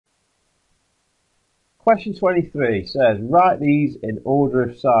Question 23 says, write these in order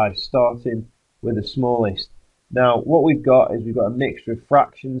of size, starting with the smallest. Now, what we've got is we've got a mixture of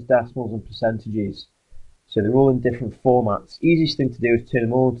fractions, decimals, and percentages. So they're all in different formats. Easiest thing to do is turn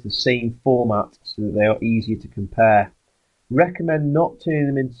them all into the same format so that they are easier to compare. Recommend not turning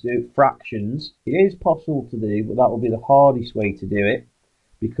them into fractions. It is possible to do, but that will be the hardest way to do it,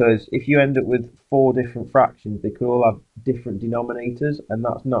 because if you end up with 4 different fractions, they could all have different denominators, and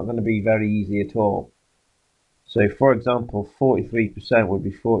that's not going to be very easy at all. So, for example, 43% would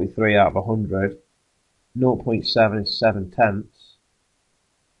be 43 out of 100. 0.7 is 7/10.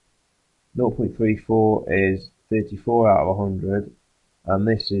 0.34 is 34 out of 100. And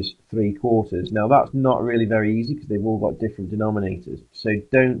this is 3/4. Now, that's not really very easy because they've all got different denominators. So,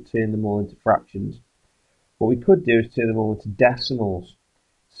 don't turn them all into fractions. What we could do is turn them all into decimals.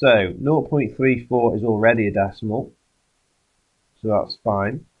 So, 0.34 is already a decimal. So, that's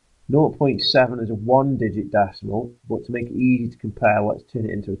fine. 0.7 is a 1-digit decimal, but to make it easy to compare, let's turn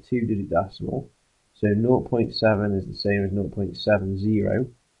it into a 2-digit decimal. So 0.7 is the same as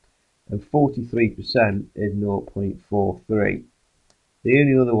 0.70, and 43% is 0.43. The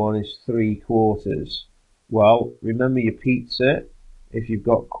only other one is 3/4. Well, remember your pizza. If you've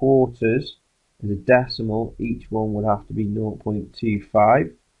got quarters as a decimal, each one would have to be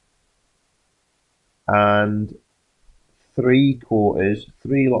 0.25. And 3/4,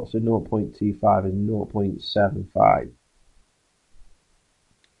 3 lots of 0.25 is 0.75.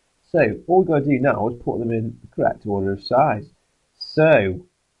 So all we've got to do now is put them in the correct order of size. So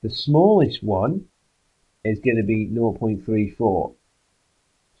the smallest one is going to be 0.34.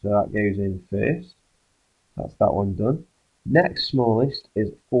 So that goes in first. That's that one done. Next smallest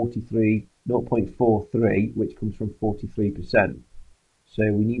is 0.43, which comes from 43%.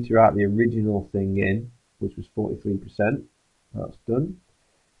 So we need to write the original thing in, which was 43%. That's done.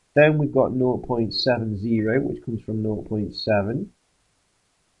 Then we've got 0.70, which comes from 0.7.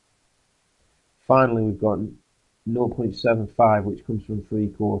 Finally, we've got 0.75, which comes from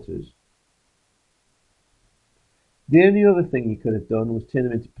 3/4. The only other thing you could have done was turn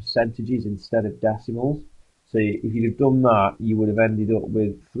them into percentages instead of decimals. So if you'd have done that, you would have ended up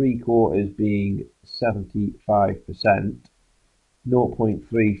with 3/4 being 75%,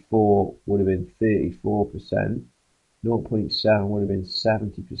 0.34 would have been 34%, 0.7 would have been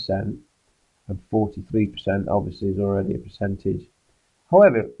 70%, and 43% obviously is already a percentage.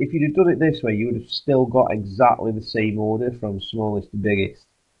 However, if you'd have done it this way, you would have still got exactly the same order from smallest to biggest.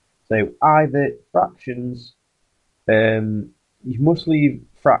 So either fractions, you must leave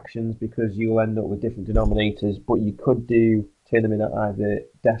fractions because you'll end up with different denominators, but you could turn them in at either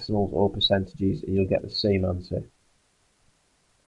decimals or percentages and you'll get the same answer.